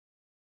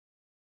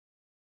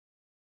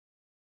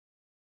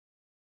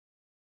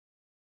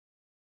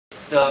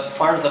the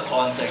part of the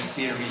context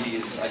here really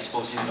is, I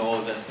suppose you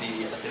know that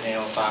the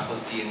Ateneo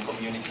faculty and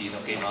community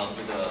came out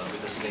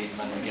with a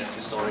statement against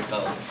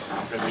historical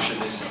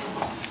revisionism.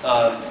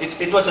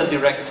 It was a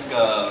direct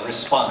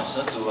response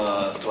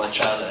to a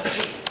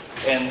challenge.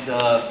 And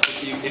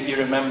if you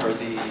remember,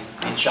 the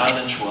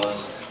challenge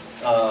was,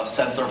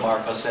 Senator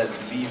Marcos said,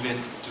 leave it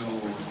to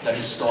the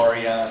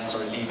historians or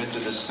leave it to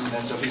the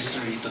students of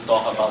history to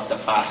talk about the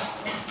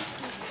past.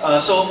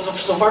 So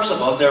first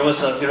of all, there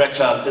was a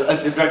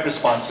direct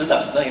response to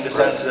that, in the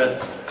sense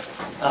that,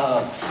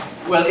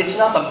 well, it's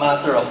not a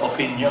matter of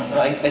opinion.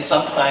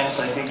 Sometimes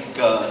I think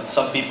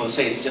some people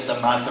say it's just a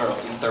matter of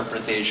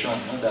interpretation.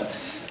 That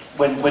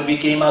when we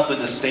came out with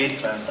the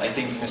statement, I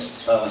think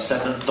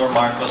Senator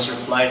Marcos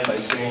replied by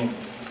saying,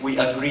 we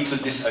agree to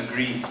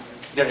disagree.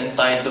 They're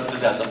entitled to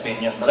that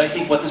opinion. But I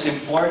think what is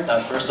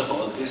important, first of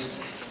all,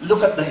 is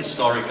look at the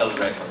historical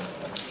record.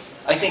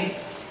 I think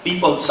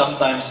people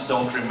sometimes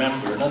don't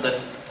remember that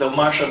the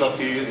martial law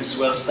period is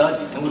well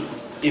studied.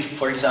 If,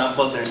 for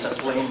example, there's a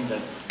claim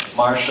that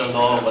martial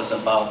law was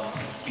about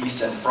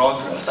peace and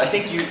progress, I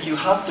think you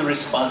have to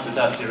respond to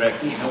that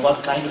directly.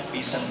 What kind of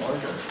peace and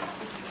order?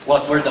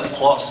 What were the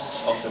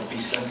costs of the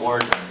peace and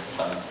order?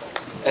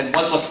 And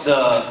what was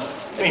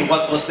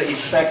the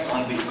effect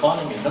on the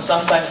economy?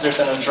 Sometimes there's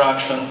an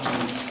attraction to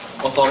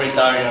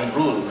authoritarian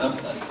rule.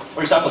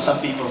 For example, some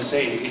people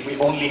say, if we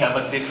only have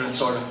a different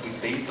sort of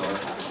dictator,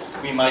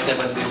 we might have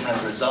a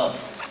different result.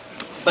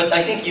 But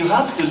I think you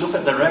have to look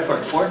at the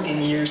record, 14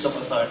 years of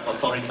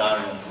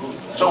authoritarian rule.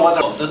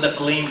 So the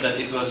claim that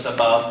it was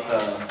about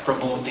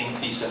promoting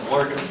peace and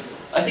order.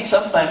 I think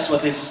sometimes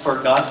what is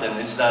forgotten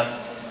is that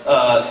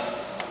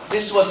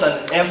this was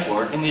an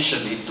effort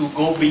initially to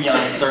go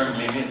beyond term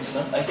limits.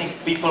 I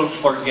think people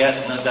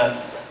forget that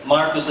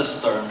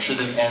Marcos's term should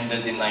have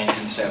ended in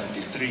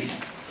 1973.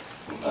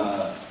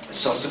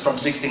 So from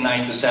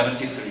 69 to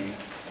 73.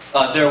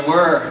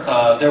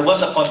 There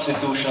was a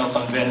constitutional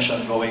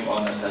convention going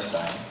on at that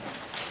time.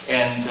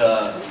 And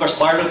of course,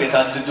 part of it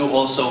had to do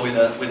also with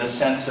a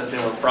sense that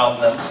there were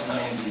problems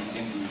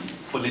in the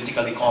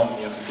political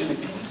economy of the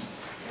Philippines.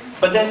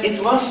 But then it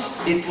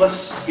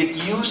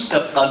used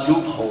a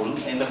loophole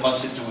in the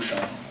Constitution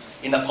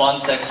in a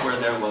context where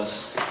there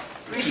was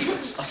really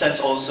a sense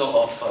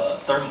also of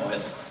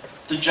turmoil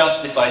to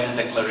justify the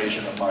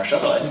declaration of martial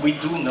law. And we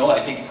do know, I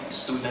think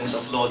students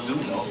of law do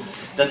know,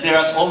 that there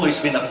has always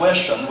been a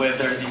question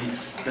whether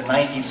the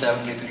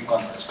 1973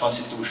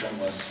 Constitution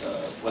was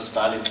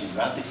validly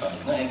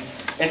ratified.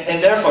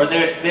 And therefore,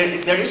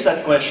 there is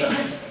that question.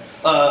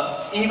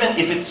 Even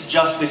if it's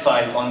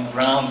justified on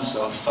grounds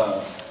of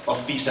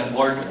peace and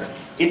order,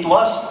 it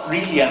was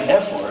really an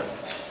effort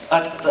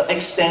at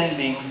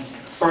extending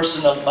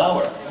personal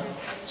power.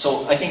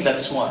 So I think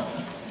that's one.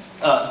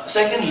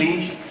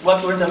 Secondly,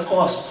 what were the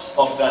costs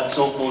of that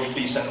so-called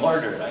peace and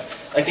order?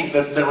 I think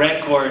that the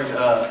record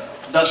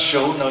does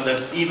show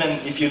that even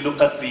if you look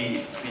at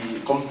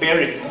compare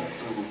it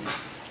to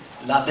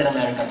Latin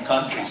American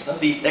countries,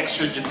 the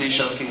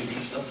extrajudicial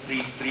killings of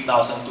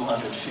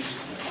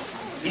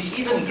 3,250 is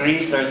even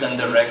greater than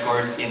the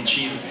record in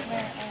Chile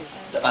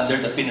under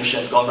the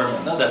Pinochet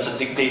government. That's a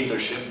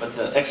dictatorship, but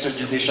the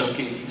extrajudicial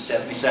killings,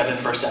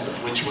 77%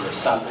 of which were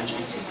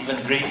savages, was even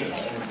greater.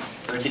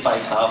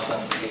 35,000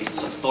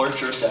 cases of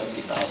torture,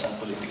 70,000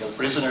 political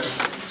prisoners.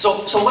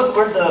 So what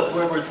were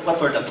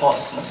the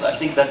costs? So I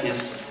think that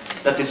is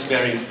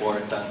very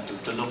important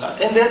to look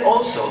at. And then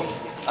also,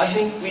 I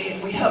think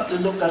we have to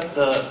look at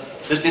the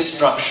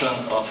destruction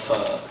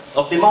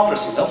of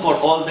democracy for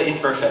all the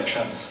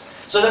imperfections.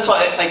 So that's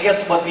why I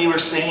guess what we were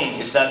saying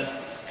is that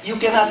you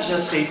cannot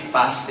just say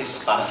past is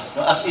past.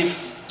 As if,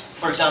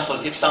 for example,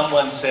 if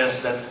someone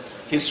says that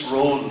his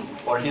role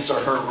or his or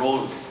her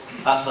role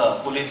as a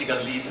political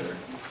leader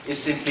is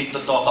simply to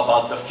talk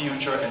about the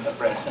future and the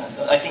present.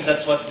 I think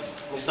that's what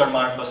Mr.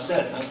 Marcos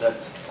said, that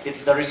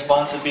it's the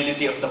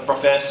responsibility of the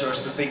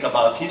professors to think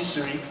about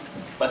history,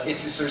 but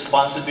it's his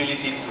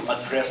responsibility to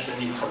address the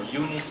need for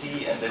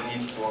unity and the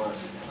need for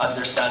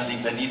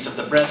understanding the needs of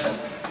the present.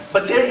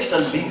 But there is a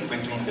link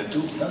between the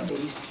two.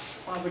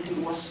 Poverty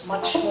was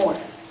much more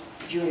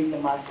during the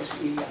Marcos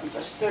era. It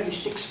was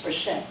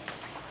 36%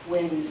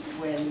 when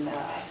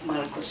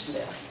Marcos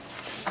left.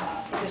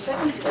 In the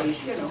second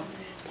place,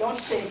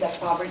 don't say that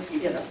poverty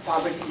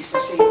is the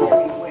same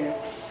everywhere.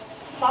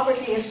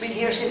 Poverty has been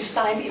here since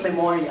time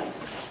immemorial.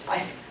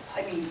 I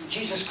mean,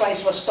 Jesus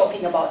Christ was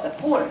talking about the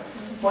poor,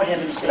 for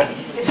heaven's sake.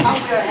 It's how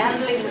we are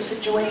handling the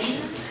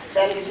situation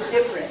that is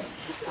different.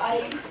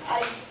 I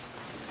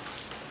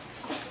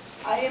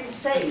am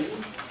saying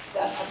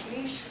that at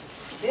least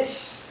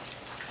this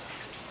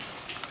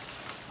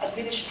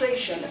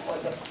administration or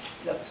the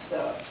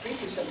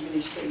previous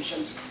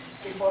administrations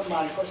before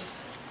Marcos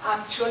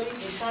actually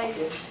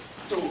decided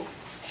to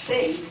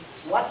say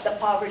what the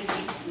poverty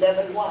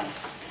level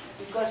was.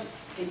 Because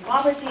the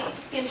poverty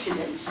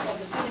incidence of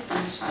the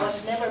Philippines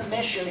was never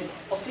measured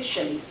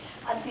officially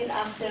until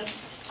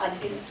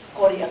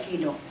Cory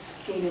Aquino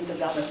came into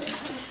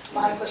government.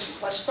 Marcos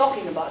was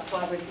talking about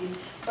poverty,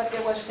 but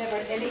there was never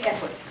any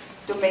effort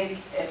to make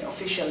an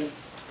official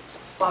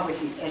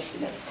poverty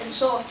estimate. And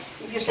so,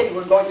 if you say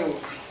we're going to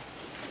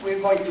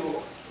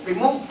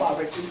remove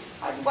poverty,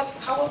 what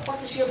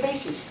is your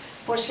basis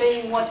for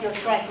saying what your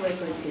track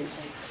record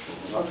is?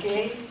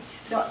 Okay.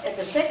 Now, and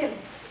the second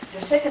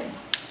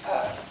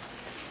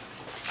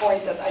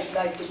point that I'd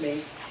like to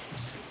make,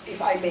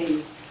 if I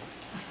may,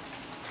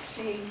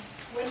 see,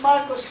 when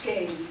Marcos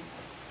came,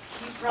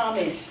 he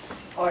promised,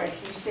 or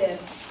he said,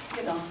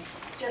 you know,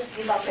 just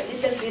give up a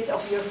little bit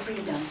of your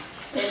freedom,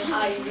 and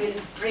I will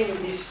bring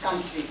this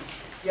country,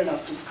 you know,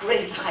 to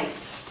great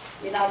heights.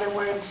 In other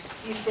words,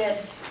 he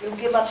said, you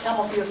give up some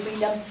of your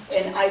freedom,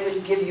 and I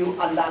will give you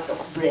a lot of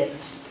bread.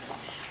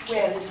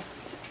 Well,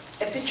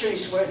 a picture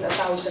is worth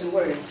 1,000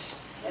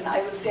 words, and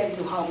I will tell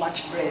you how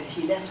much bread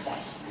he left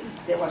us.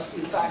 There was,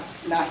 in fact,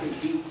 nothing.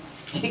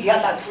 He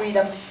got our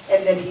freedom,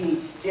 and then he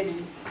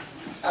didn't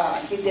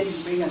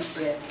bring us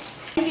bread.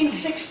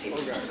 1960 to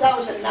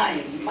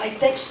 2009, my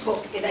textbook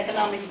in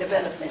economic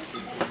development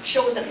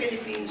showed the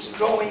Philippines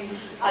growing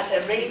at a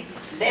rate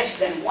less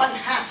than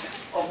 1/2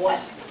 of what?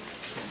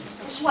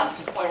 This one,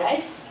 all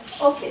right?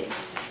 Okay,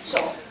 so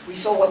we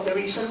saw what the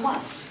reason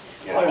was.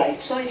 Yes. All right,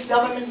 so it's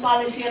government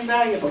policy and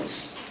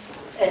variables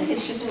and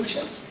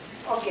institutions.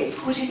 Okay,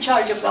 who's in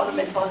charge of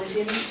government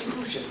policy and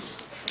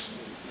institutions?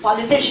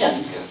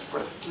 Politicians,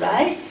 Yes,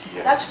 right?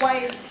 Yes.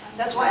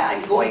 That's why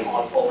I'm going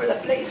all over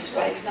the place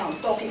right now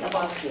talking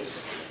about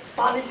this.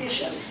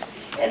 Politicians,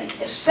 and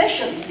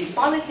especially the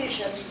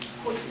politicians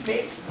who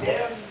make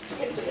their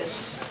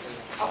interests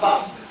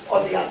above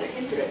all the other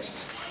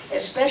interests.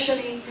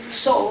 Especially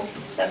so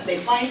that they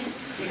find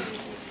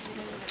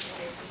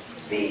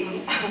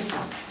the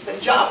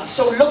job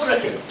so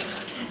lucrative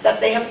that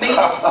they have made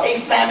a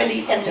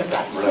family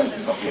enterprise. Right.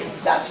 Okay.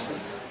 That's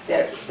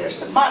there's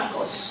the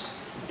Marcos,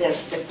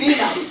 there's the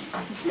Pina,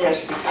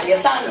 there's the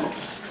Cayetano,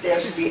 there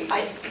are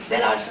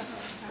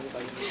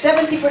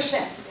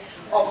 70%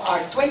 of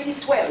our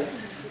 2012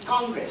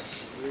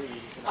 Congress,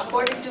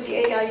 according to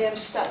the AIM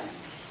study,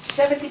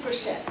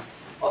 70%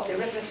 of the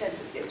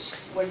representatives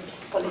were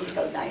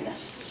political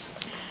dynasts.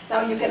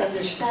 Now you can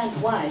understand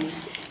why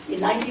in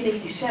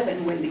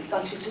 1987 when the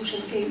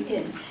Constitution came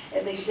in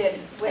and they said,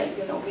 well,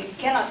 you know, we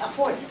cannot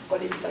afford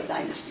political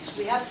dynasties.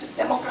 We have to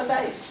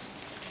democratize.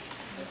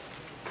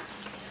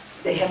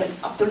 They haven't,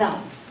 up to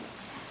now.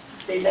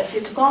 They left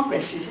it to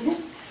Congress, isn't it?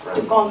 Right.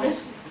 To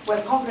Congress.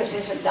 Well, Congress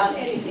hasn't done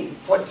anything.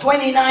 For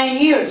 29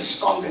 years,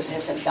 Congress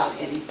hasn't done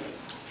anything.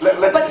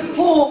 But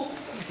who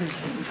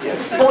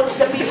votes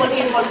the people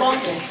in for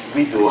Congress?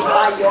 We do.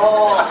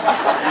 Tayo.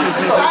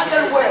 In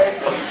other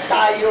words,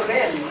 tayo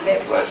rin may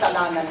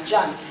kasalanan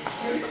dyan.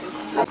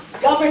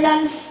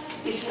 Governance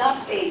is not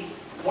a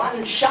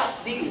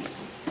one-shot deal.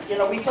 You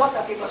know, we thought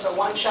that it was a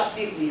one-shot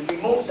deal. We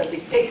removed the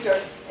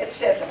dictator,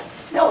 etc.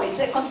 No, it's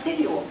a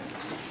continuum.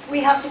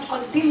 We have to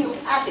continue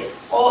at it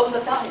all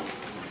the time.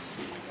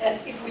 And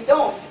if we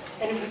don't,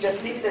 and if we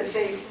just leave it and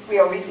say, we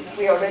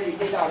already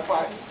did our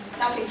part,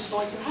 nothing's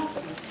going to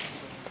happen.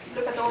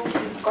 Look at all the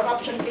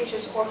corruption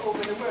cases all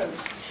over the world.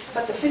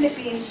 But the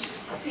Philippines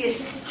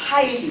is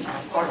highly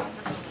corrupt.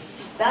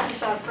 That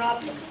is our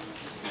problem.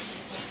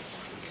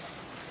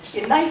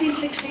 In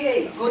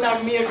 1968,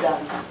 Gunnar Myrdal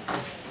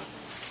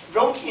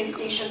wrote in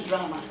Asian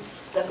Drama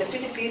that the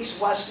Philippines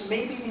was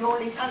maybe the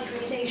only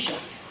country in Asia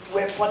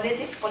where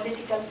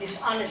political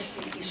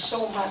dishonesty is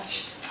so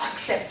much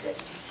accepted.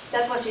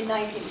 That was in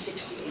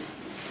 1968.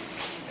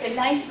 In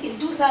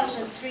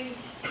 2003,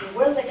 the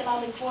World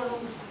Economic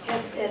Forum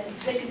had an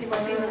executive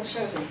opinion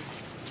survey.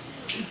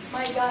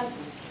 My God,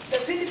 the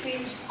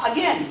Philippines,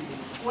 again,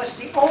 was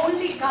the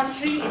only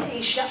country in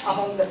Asia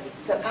among the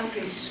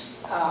countries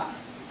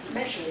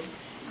measured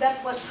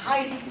that was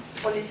highly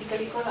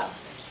politically corrupt.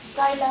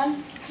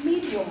 Thailand,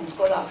 medium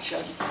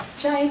corruption.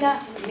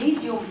 China,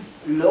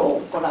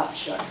 medium-low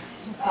corruption.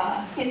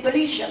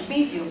 Indonesia,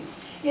 medium.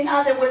 In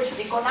other words,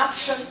 the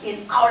corruption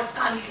in our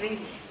country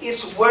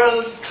is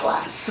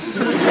world-class.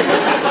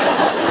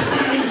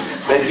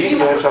 Benji, you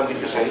have something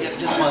to say? I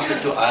just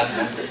wanted to add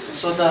that,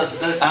 so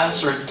the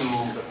answer to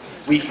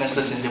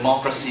weaknesses in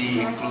democracy,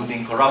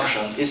 including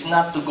corruption, is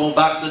not to go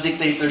back to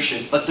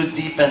dictatorship, but to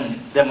deepen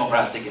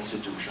democratic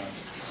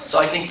institutions. So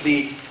I think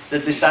the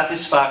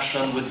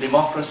dissatisfaction with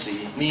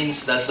democracy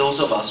means that those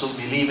of us who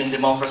believe in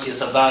democracy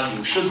as a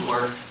value should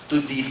work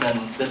to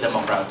deepen the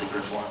democratic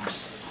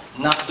reforms,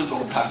 not to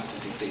go back to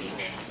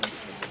dictatorship.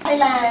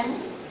 Thailand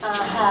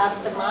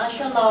have the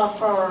martial law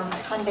for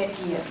 100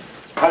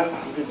 years. Okay.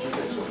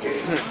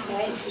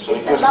 Okay? So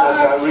it was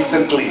not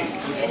recently.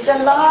 It's the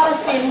law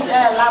since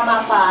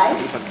Lama 5,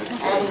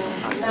 and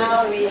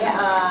now we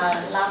are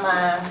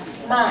Lama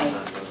 9.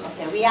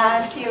 Okay, we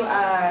are still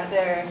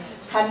the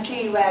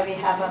country where we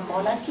have a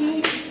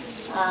monarchy.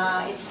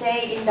 It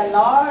says in the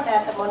law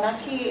that the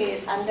monarchy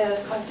is under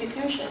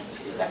constitution.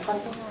 It's a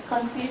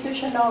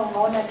constitutional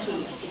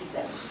monarchy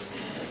system.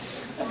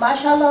 The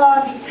martial law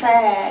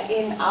declared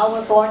in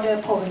our border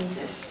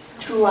provinces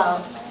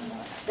throughout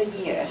the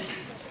years.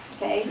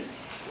 Okay,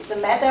 it's a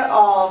matter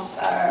of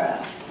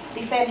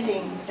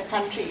defending the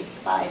country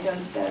by the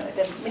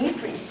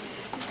military.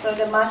 So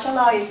the martial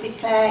law is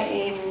declared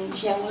in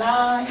Chiang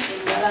Mai, in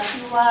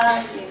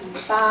Narathula, in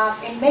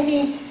Tak, in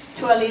many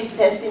tourist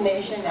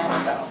destinations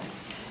as well.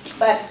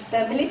 But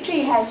the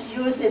military has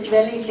used it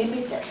very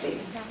limitedly,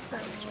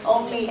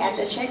 only at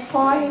the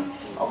checkpoint,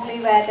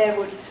 only where they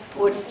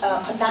would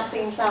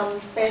conducting some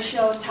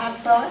special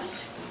task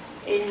force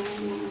in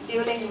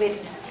dealing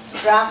with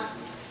drug,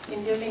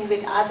 in dealing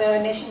with other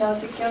national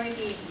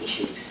security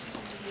issues.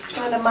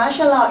 So the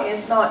martial law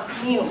is not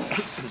new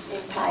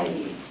in Thai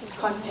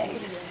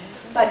context,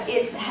 but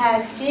it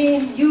has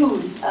been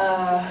used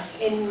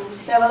in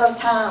several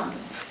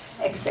times,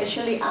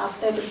 especially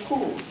after the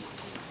coup.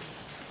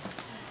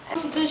 The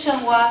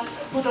Constitution was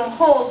put on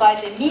hold by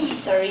the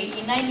military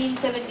in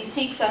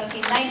 1976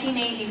 until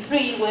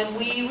 1983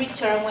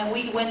 when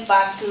we went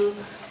back to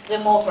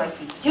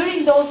democracy.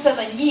 During those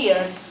 7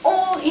 years,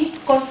 all its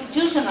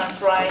constitutional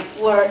rights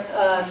were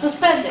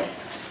suspended.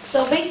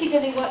 So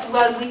basically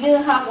what we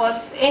didn't have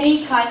was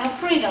any kind of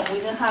freedom. We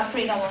didn't have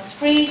freedom of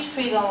speech,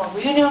 freedom of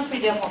union,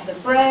 freedom of the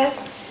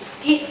press,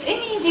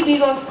 any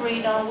individual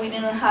freedom we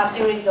didn't have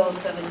during those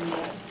 7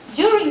 years.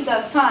 During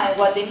that time,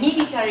 what the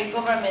military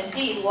government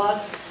did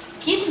was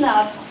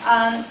kidnap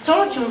and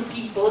torture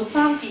people,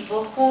 some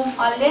people whom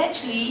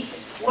allegedly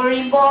were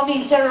involved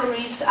in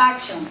terrorist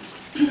actions.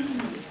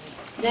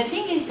 The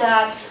thing is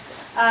that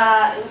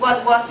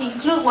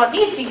what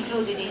is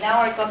included in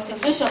our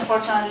constitution,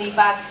 fortunately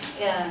back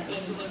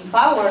in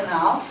power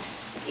now,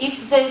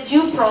 it's the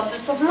due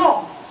process of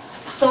law.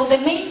 So the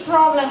main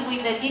problem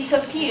with the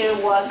disappear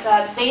was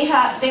that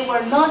they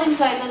were not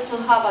entitled to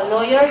have a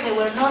lawyer, they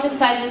were not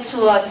entitled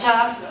to a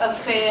just, a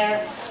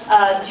fair,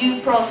 due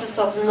process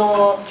of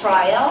law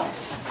trial,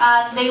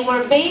 and they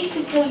were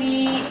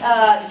basically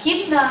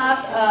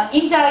kidnapped,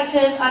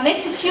 indicted, and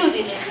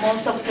executed in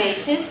most of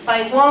cases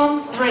by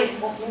one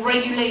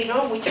regulator,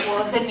 which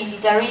was the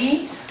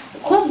military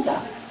junta.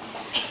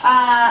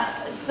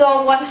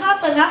 So what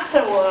happened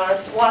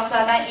afterwards was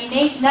that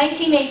in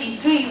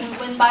 1983 we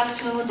went back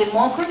to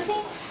democracy.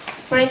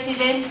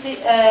 President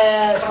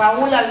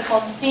Raúl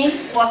Alfonsín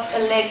was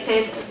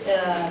elected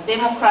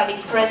democratic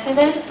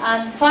president,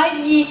 and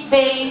 5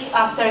 days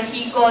after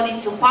he got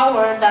into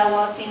power, that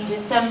was in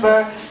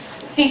December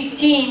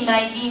 15,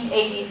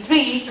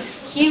 1983,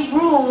 he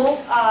ruled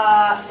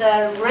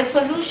the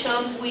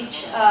resolution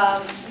which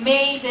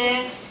made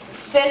the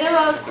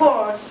federal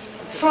courts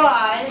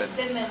try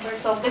the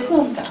members of the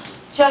junta,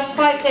 just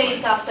 5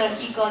 days after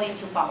he got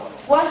into power.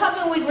 What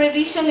happened with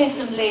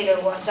revisionism later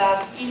was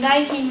that in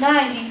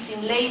 1990s,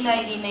 in late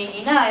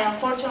 1989,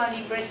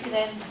 unfortunately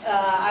President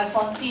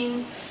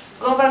Alfonsín's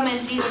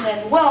government didn't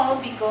end well,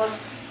 because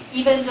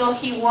even though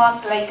he was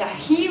like a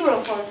hero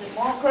for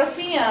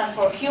democracy and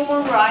for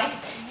human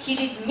rights, he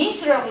did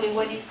miserably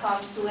when it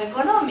comes to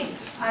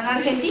economics. And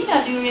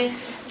Argentina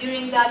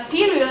during that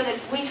period,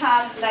 we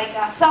had like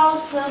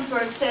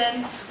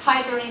 1,000%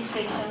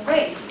 hyperinflation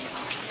rates.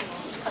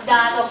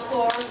 That, of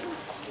course,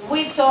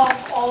 whipped up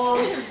all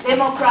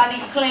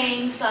democratic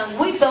claims and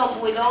whipped up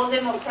with all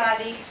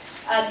democratic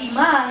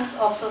demands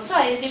of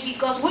society,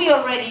 because we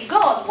already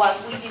got what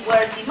we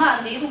were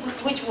demanding,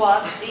 which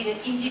was the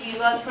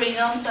individual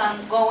freedoms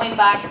and going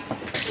back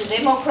to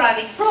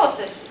democratic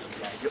processes.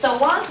 So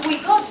once we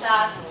got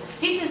that,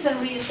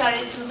 citizenry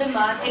started to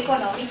demand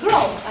economic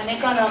growth and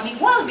economic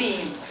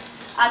well-being.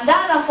 And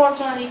that,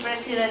 unfortunately,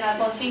 President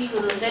Alfonsín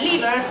couldn't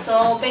deliver,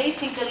 so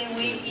basically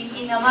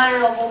in a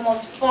matter of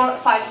almost 4 or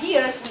 5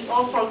 years, we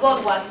all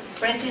forgot what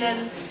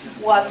President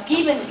was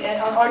giving,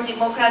 or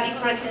democratic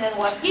president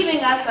was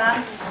giving us,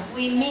 and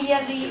we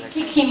immediately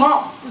kicked him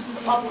off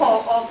of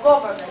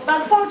government.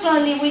 But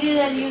fortunately, we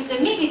didn't use the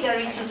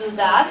military to do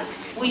that.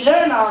 We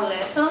learned our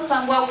lessons,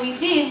 and what we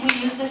did, we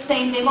used the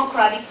same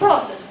democratic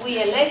process.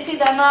 We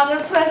elected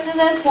another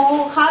president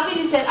who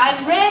happily said,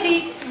 I'm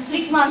ready,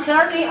 6 months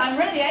early, I'm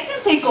ready, I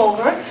can take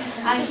over,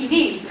 and he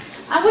did.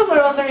 And we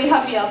were all very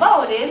happy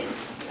about it,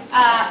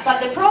 but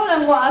the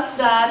problem was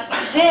that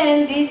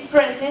then this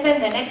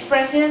president, the next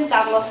president,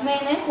 Carlos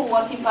Menem, who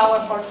was in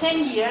power for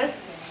 10 years,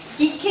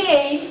 he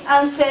came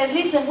and said,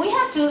 listen, we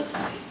have to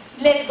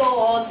let go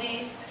all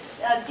this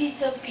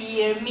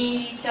disappear,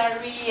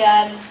 military,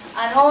 and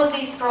all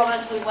these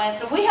problems we went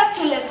through. We have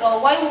to let go.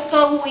 Why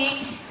don't we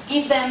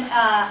give them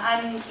how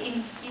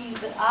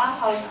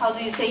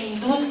do you say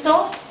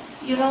indulto?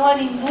 You know what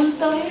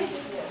indulto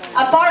is?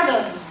 A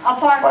pardon. A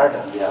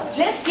pardon. Yeah.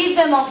 Let's give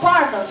them a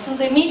pardon to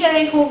the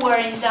military who were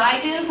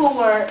indicted, who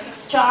were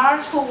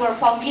charged, who were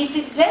found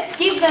guilty. Let's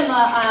give them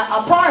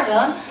a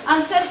pardon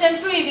and set them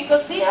free,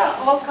 because they are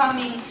all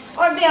coming,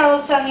 or they are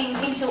all turning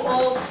into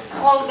old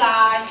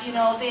guys, you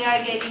know, they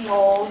are getting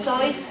old. So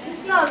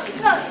it's not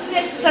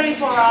necessary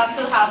for us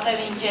to have them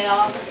in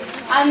jail.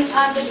 And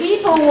the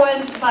people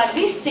went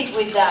ballistic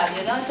with that,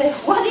 you know, say,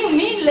 what do you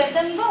mean let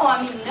them go?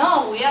 I mean,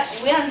 no, we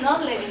are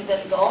not letting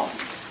them go.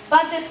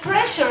 But the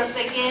pressures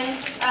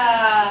against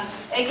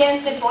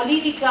the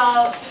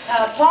political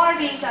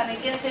parties and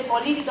against the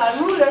political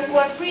rulers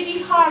were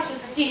pretty harsh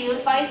still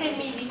by the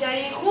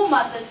military, whom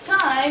at the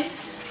time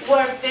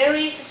were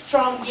very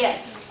strong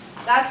yet.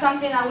 That's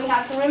something that we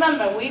have to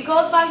remember. We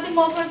got back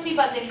democracy,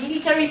 but the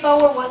military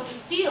power was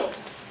still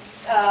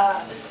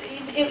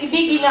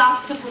big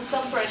enough to put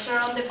some pressure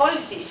on the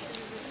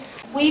politicians.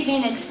 We've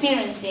been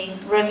experiencing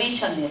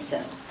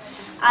revisionism.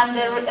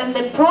 And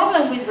the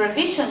problem with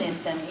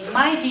revisionism, in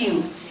my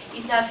view,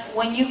 is that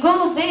when you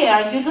go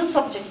there, you lose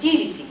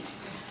objectivity.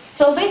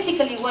 So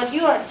basically what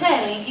you are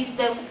telling is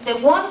the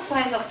one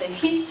side of the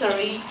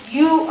history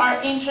you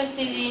are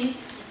interested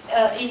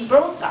in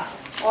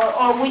broadcast,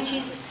 or which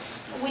is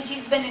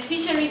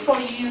beneficiary for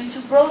you to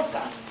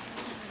broadcast.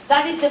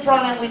 That is the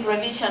problem with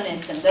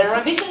revisionism. The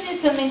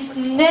revisionism is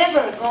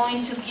never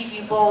going to give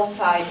you both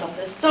sides of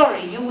the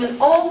story. You will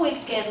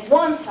always get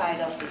one side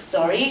of the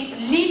story,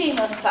 leaving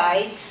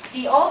aside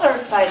the other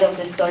side of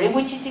the story,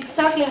 which is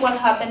exactly what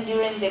happened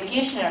during the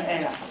Kirchner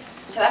era.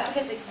 South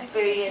Africa's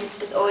experience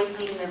is always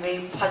seen in a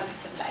very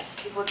positive light.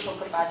 People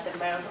talk about the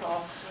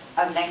miracle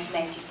of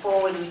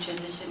 1994 when we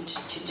transitioned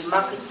to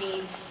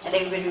democracy, and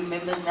everybody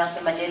remembers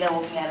Nelson Mandela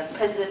walking out of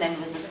prison and it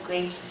was this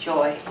great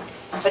joy.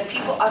 But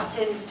people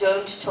often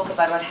don't talk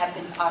about what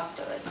happened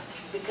afterwards,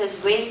 because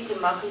when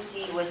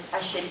democracy was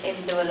ushered in,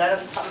 there were a lot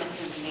of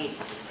promises made.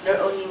 Not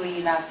only were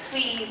you now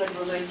free, but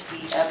we're going to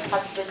be a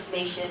prosperous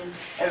nation,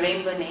 a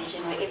rainbow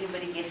nation where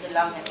everybody gets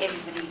along and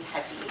everybody's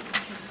happy.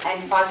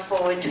 And fast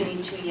forward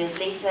 22 years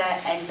later,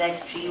 and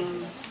that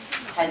dream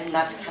has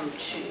not come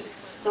true.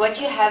 So what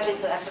you have in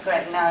South Africa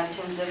right now in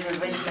terms of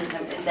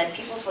revisionism is that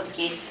people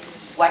forget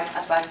what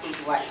apartheid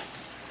was.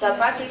 So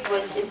apartheid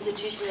was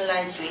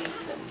institutionalized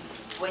racism,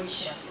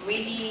 which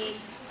really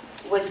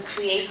was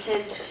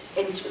created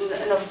in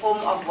a form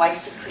of white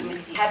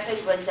supremacy. What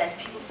happened was that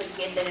people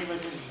forget that it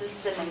was a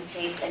system in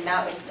place, and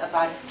now it's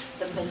about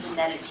the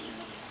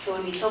personalities. So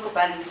when we talk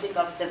about it, we think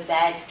of the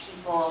bad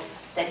people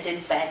that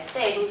did bad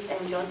things, and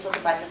we don't talk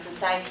about the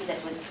society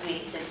that was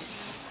created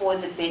for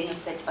the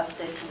benefit of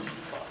certain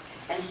people.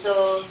 And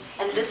so,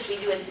 and this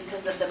really was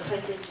because of the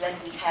process that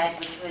we had,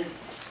 which was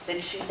the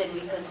Truth and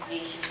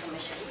Reconciliation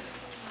Commission.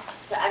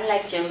 So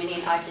unlike Germany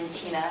and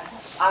Argentina,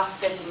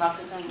 after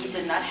democracy, we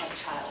did not have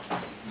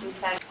trials. In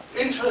fact,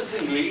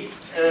 interestingly,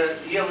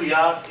 here we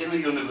are in a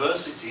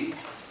university.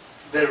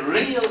 The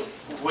real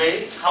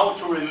way how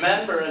to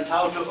remember and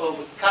how to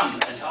overcome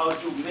and how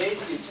to make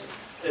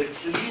it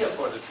clear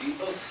for the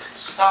people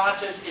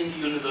started in the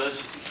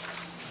university.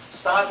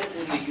 Started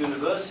in the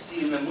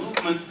university in a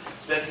movement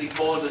that we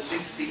call the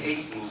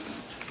 68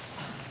 movement.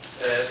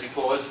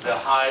 Because the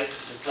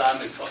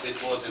climax of it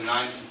was in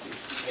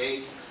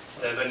 1968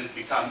 when it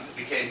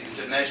became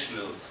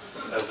international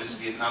with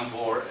Vietnam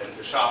War and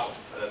the Shah of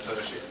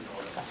Persia and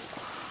all of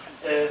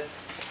this.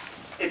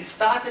 It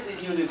started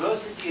in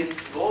university and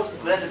was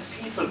where the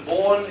people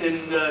born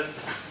in the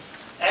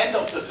end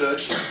of the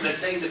 30s,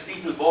 let's say the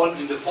people born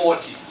in the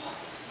 40s,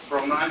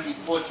 from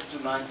 1940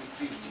 to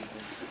 1950,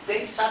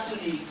 they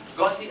suddenly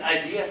got the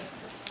idea,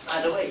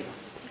 by the way,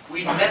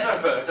 we never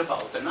heard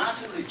about the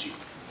Nazi regime.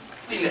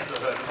 We never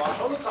heard about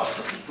Holocaust.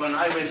 When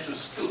I went to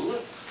school,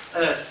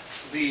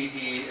 the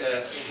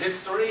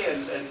history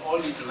and all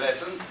these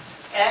lessons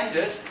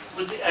ended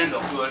with the end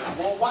of World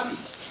War I.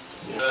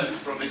 We learn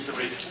from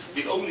history.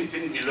 The only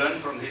thing we learn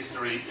from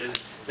history is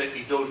that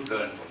we don't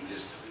learn from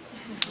history.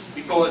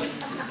 Because,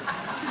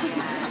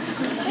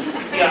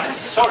 yeah,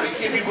 sorry,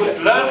 if we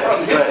would learn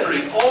from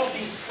history, all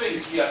these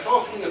things we are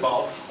talking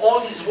about,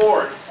 all these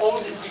wars, all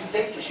these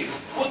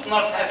dictatorships would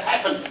not have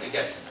happened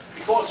again.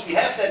 Because we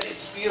have that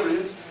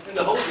experience in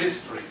the whole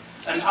history.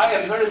 And I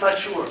am very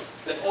much sure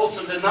that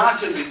also the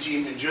Nazi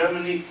regime in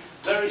Germany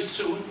very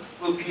soon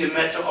will be a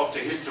matter of the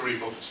history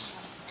books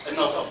and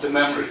not of the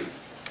memory.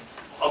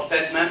 Of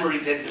that memory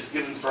that is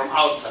given from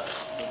outside.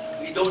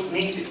 We don't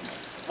need it.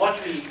 What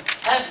we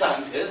have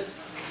done is,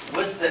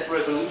 with that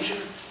revolution,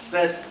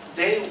 that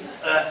they,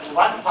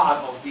 one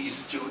part of these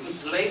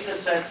students later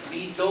said,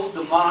 we go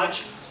the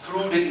march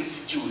through the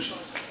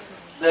institutions.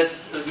 That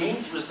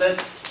means with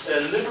that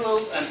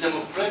liberal and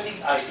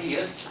democratic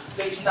ideas,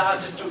 they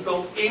started to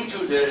go into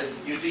the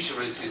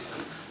judiciary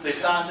system. They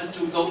started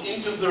to go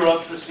into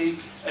bureaucracy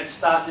and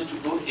started to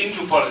go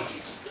into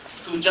politics,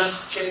 to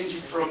just change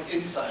it from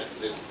inside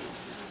a little bit.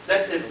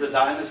 That is the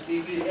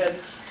dynasty we had,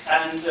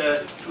 and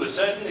to a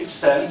certain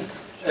extent,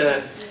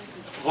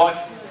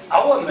 what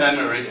our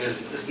memory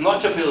is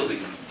not a building.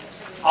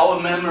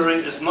 Our memory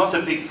is not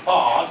a big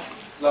park,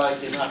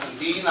 like in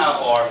Argentina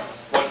or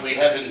what we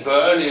have in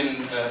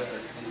Berlin,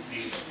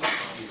 these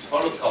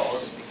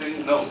Holocaust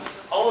things. No,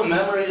 our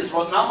memory is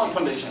what Naumann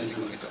Foundation is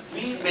doing.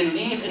 We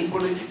believe in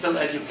political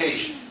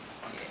education.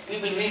 We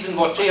believe in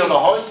what Theodor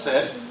Heuss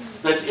said,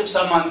 that if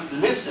someone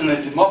lives in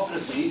a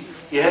democracy,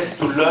 he has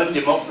to learn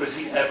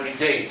democracy every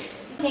day.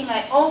 The thing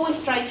I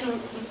always try to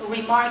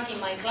remark in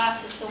my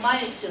classes to my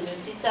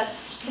students is that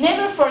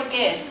never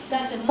forget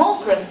that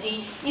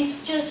democracy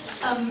is just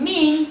a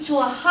mean to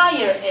a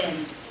higher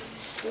end.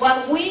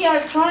 What we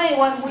are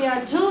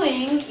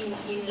doing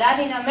in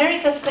Latin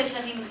America,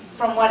 especially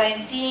from what I'm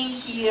seeing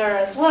here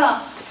as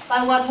well,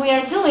 but what we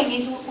are doing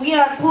is we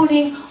are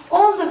putting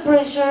all the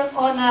pressure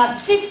on a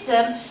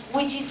system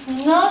which is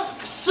not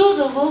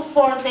suitable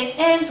for the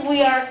ends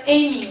we are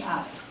aiming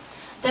at.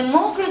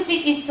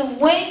 Democracy is a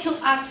way to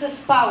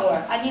access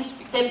power, and it's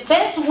the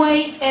best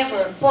way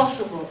ever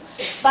possible.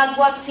 But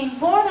what's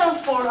important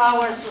for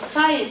our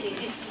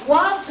societies is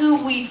what do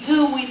we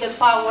do with the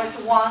powers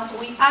once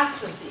we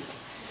access it?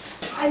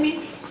 I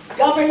mean,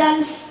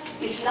 governance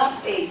is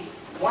not a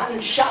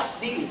one-shot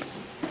deal.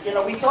 You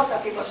know, we thought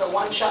that it was a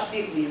one-shot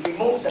deal. We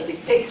removed the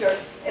dictator,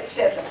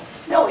 etc.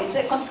 No, it's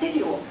a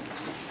continuum.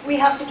 We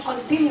have to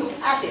continue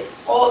at it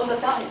all the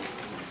time.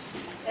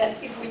 And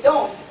if we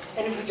don't,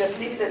 and if we just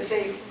leave it and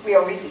say, we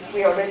already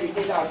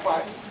did our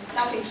part,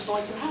 nothing's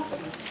going to happen.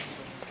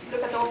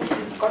 Look at all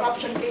the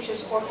corruption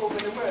cases all over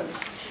the world.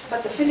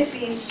 But the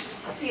Philippines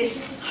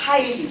is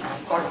highly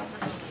corrupt.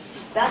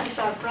 That is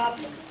our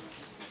problem.